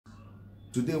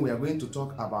Today we are going to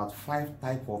talk about 5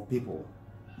 types of people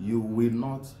you will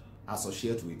not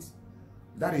associate with.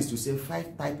 That is to say,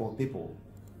 5 types of people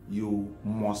you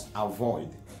must avoid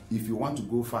if you want to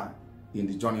go far in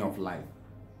the journey of life.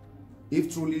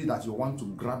 If truly that you want to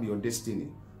grab your destiny,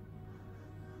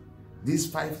 these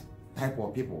 5 types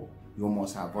of people, you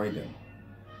must avoid them.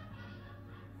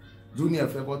 Do me a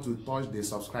favor to touch the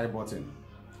subscribe button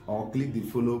or click the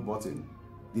follow button,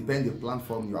 depend the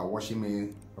platform you are watching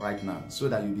me right now, so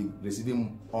that you'll be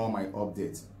receiving all my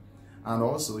updates. And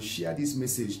also share this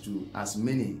message to as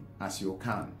many as you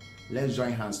can. Let's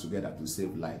join hands together to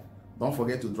save life. Don't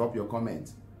forget to drop your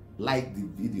comment, like the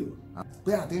video, and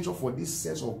pay attention for this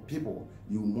set of people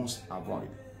you must avoid.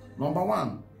 Number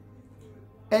 1,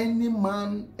 any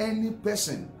man, any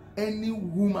person, any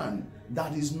woman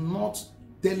that is not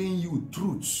telling you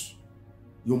truth,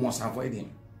 you must avoid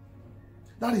him.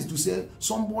 That is to say,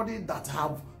 somebody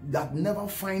that never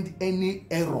find any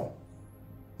error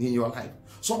in your life.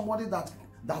 Somebody that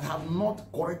have not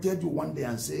corrected you one day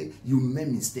and say, you made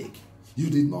mistake. You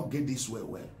did not get this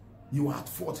well. You had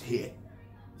fought here.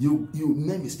 You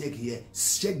made mistake here.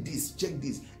 Check this, check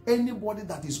this. Anybody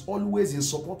that is always in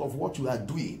support of what you are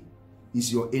doing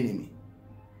is your enemy.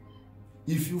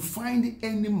 If you find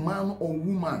any man or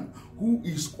woman who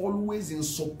is always in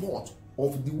support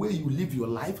of the way you live your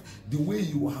life, the way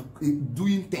you are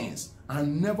doing things,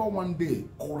 and never one day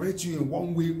correct you in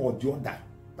one way or the other,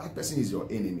 that person is your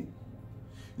enemy.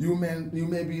 You may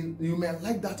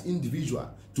like that individual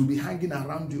to be hanging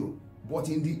around you, but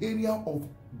in the area of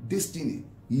destiny,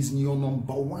 he's your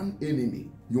number 1 enemy.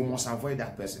 You must avoid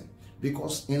that person.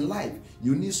 Because in life,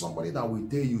 you need somebody that will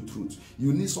tell you truth.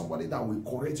 You need somebody that will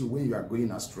correct you when you are going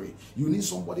astray. You need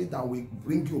somebody that will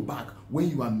bring you back when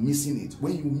you are missing it,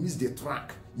 when you miss the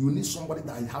track. You need somebody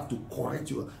that will have to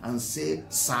correct you and say,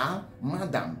 sir,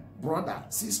 madam, brother,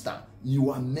 sister,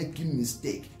 you are making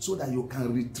mistake, so that you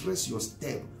can retrace your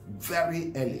step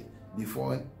very early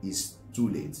before it's too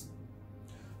late.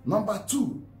 Number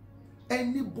 2,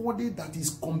 anybody that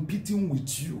is competing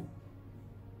with you.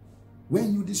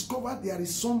 When you discover there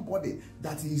is somebody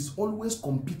that is always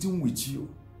competing with you,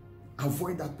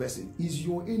 avoid that person. He's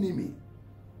your enemy.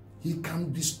 He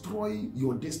can destroy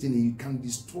your destiny. He can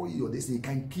destroy your destiny. He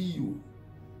can kill you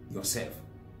yourself.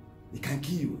 He can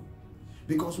kill you.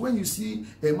 Because when you see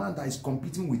a man that is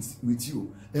competing with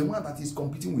you, a man that is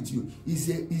competing with you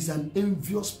is an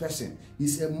envious person.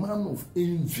 He's a man of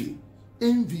envy.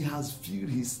 Envy has filled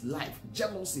his life.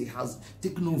 Jealousy has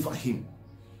taken over him.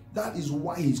 That is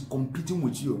why he's competing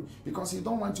with you, because he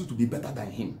don't want you to be better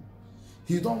than him.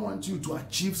 He don't want you to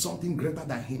achieve something greater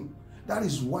than him. That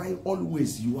is why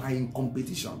always you are in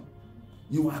competition.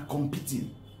 You are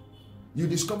competing. You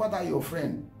discover that your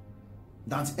friend,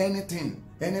 that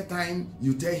anytime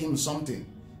you tell him something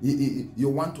you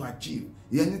want to achieve,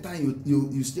 anytime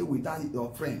you stay with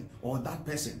your friend or that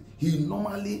person, he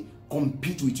normally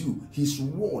compete with you. His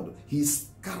word, his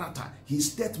character,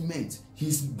 his statement,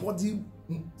 his body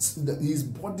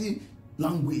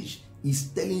language is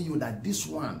telling you that this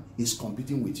one is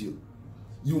competing with you.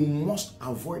 You must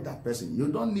avoid that person. You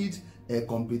don't need a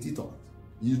competitor.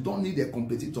 You don't need a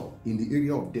competitor in the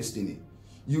area of destiny.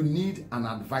 You need an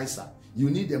advisor. You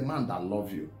need a man that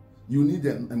loves you. You need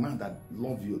a man that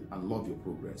loves you and loves your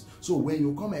progress. So when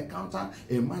you come encounter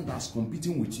a man that's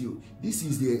competing with you, this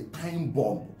is the time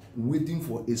bomb waiting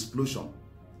for explosion.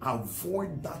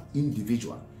 Avoid that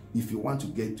individual if you want to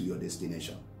get to your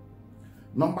destination.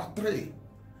 Number 3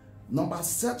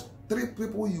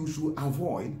 people you should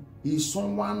avoid is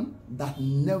someone that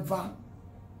never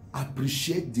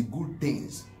appreciates the good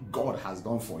things God has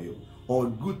done for you or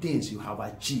good things you have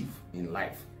achieved in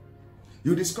life.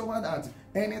 You discover that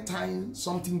anytime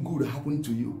something good happened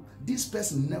to you, this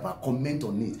person never comment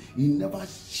on it. He never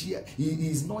share.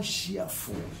 He is not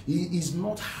cheerful. He is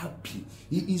not happy.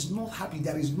 He is not happy.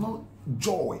 There is no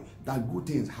joy that good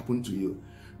things happen to you.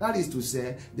 That is to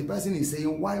say, the person is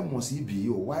saying, why must he be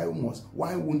you? Why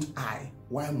won't I?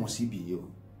 Why must he be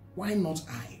you? Why not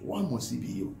I? Why must he be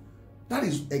you? That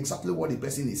is exactly what the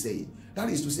person is saying. That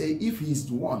is to say, if he's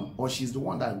the one or she's the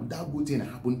one that good thing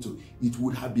happened to, it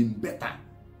would have been better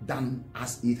than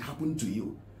as it happened to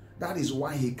you. That is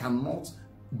why he cannot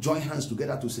join hands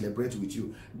together to celebrate with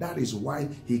you. That is why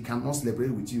he cannot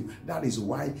celebrate with you. That is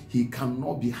why he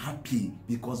cannot be happy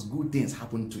because good things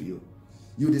happen to you.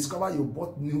 You discover you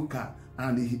bought new car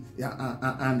and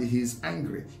he's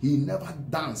angry. He never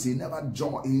dance, he never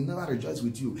joy, he never rejoice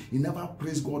with you, he never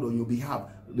praise God on your behalf.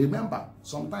 Remember,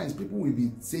 sometimes people will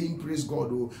be saying praise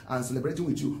God and celebrating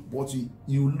with you, but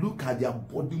you look at their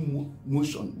body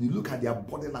motion, you look at their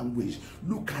body language,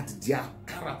 look at their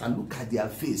character, look at their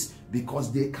face,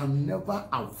 because they can never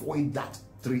avoid that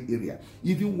three area.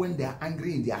 Even when they are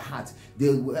angry in their heart, they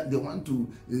want to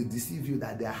deceive you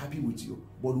that they are happy with you.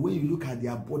 But when you look at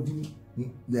their body,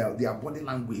 their body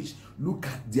language, look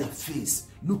at their face,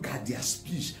 look at their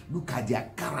speech, look at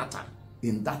their character,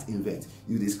 in that event,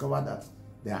 you discover that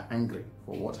they are angry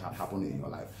for what has happened in your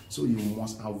life. So you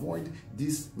must avoid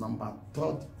this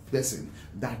third person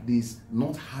that is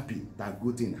not happy that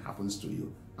good thing happens to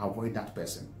you. Avoid that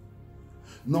person.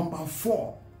 Number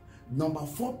four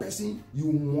person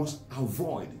you must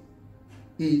avoid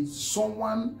is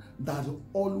someone that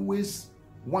always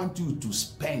wants you to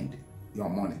spend your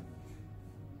money.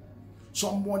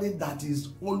 Somebody that is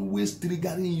always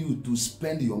triggering you to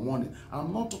spend your money.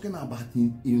 I'm not talking about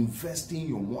investing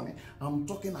your money. I'm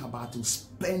talking about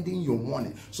spending your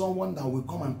money. Someone that will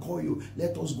come and call you,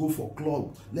 let us go for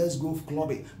club, let's go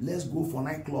clubbing, let's go for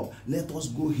nightclub, let us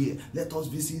go here, let us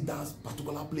visit that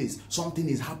particular place. Something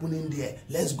is happening there.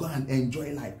 Let's go and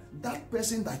enjoy life. That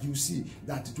person that you see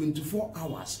that 24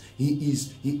 hours, he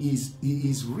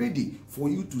is ready for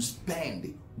you to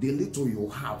spend the little you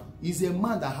have, is a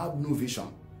man that have no vision.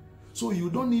 So you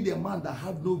don't need a man that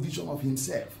have no vision of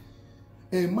himself.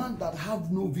 A man that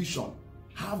have no vision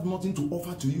have nothing to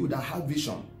offer to you that have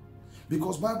vision,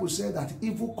 because Bible said that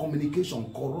evil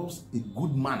communication corrupts a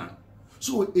good manner.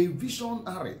 So a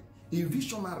visionary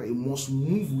must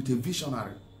move with a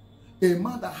visionary. A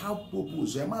man that have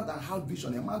purpose, a man that have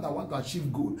vision, a man that want to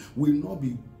achieve goal will not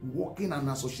be working and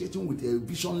associating with a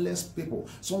visionless people.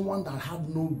 Someone that have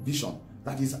no vision,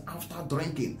 that is after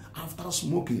drinking, after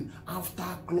smoking, after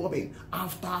clubbing,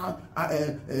 after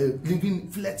living,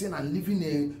 flirting and living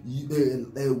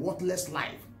a worthless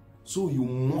life. So you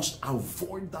must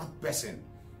avoid that person.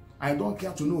 I don't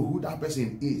care to know who that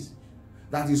person is.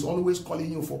 That is always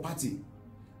calling you for party.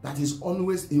 That is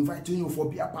always inviting you for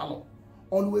beer parlor.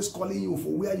 Always calling you for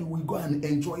where you will go and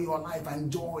enjoy your life,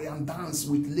 enjoy and dance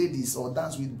with ladies, or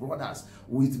dance with brothers,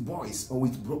 with boys, or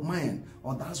with men,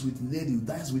 or dance with ladies,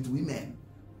 dance with women.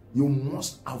 You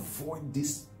must avoid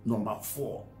this number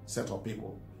 4 set of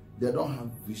people. They don't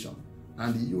have vision,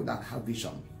 and you that have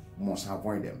vision must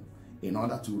avoid them in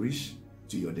order to reach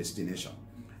to your destination.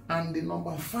 And the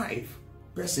number 5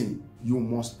 person you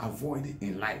must avoid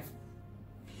in life.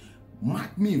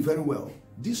 Mark me very well.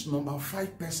 This number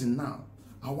 5 person now,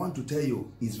 I want to tell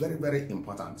you, is very, very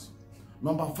important.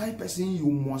 Number 5 person you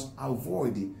must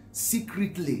avoid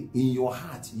secretly in your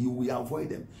heart, you will avoid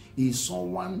them, is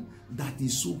someone that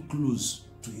is so close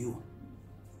to you.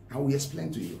 I will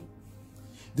explain to you.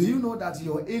 Do you know that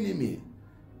your enemy,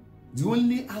 the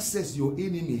only access your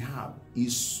enemy have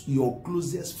is your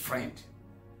closest friend?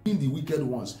 In the wicked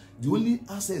ones, the only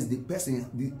access the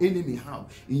enemy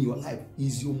have in your life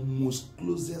is your most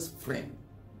closest friend.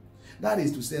 That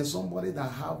is to say, somebody that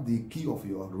have the key of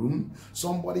your room,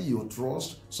 somebody you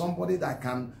trust, somebody that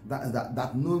can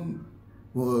that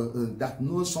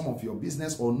knows some of your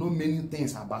business, or know many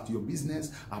things about your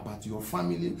business, about your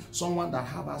family, someone that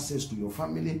have access to your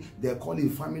family. They call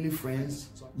it family friends.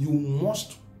 You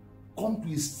must come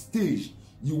to a stage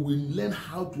you will learn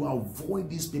how to avoid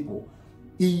these people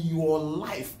in your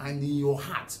life and in your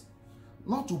heart.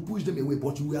 Not to push them away,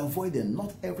 but you will avoid them.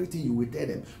 Not everything you will tell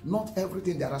them. Not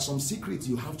everything. There are some secrets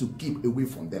you have to keep away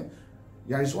from them.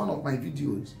 There is one of my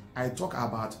videos, I talk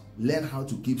about learn how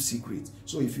to keep secrets.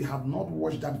 So if you have not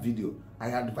watched that video, I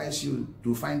advise you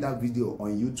to find that video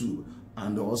on YouTube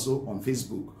and also on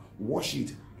Facebook. Watch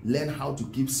it. Learn how to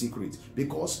keep secrets,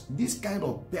 because this kind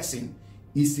of person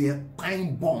is a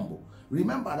time bomb.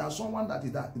 Remember that someone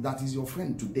that is your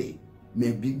friend today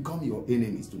may become your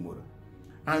enemies tomorrow.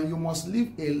 And you must live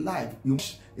a life, you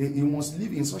must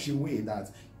live in such a way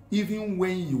that even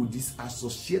when you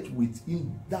disassociate with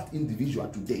that individual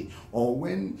today, or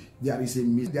when there is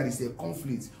a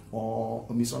conflict or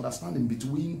a misunderstanding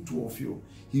between two of you,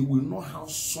 he will not have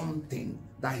something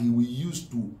that he will use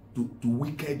to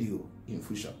wicked you in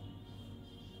future.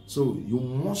 So you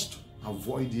must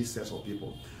avoid these sets of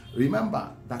people.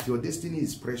 Remember that your destiny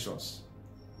is precious.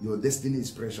 Your destiny is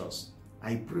precious.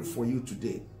 I pray for you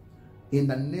today, in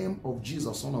the name of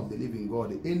Jesus, Son of the living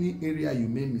God, any area you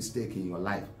made mistake in your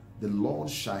life, the Lord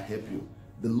shall help you.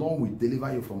 The Lord will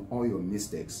deliver you from all your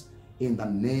mistakes in the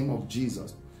name of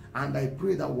Jesus. And I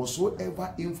pray that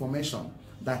whatsoever information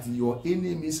that your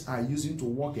enemies are using to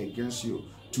work against you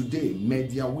today, may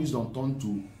their wisdom turn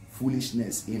to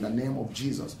foolishness in the name of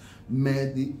Jesus.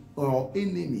 May the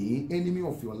enemy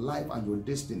of your life and your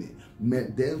destiny, may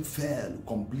them fail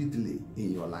completely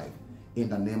in your life in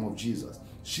the name of Jesus.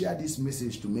 Share this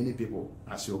message to many people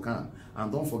as you can,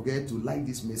 and don't forget to like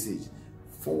this message,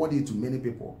 forward it to many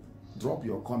people, drop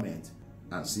your comment,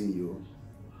 and see you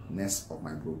next of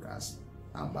my broadcast,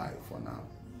 and bye for now.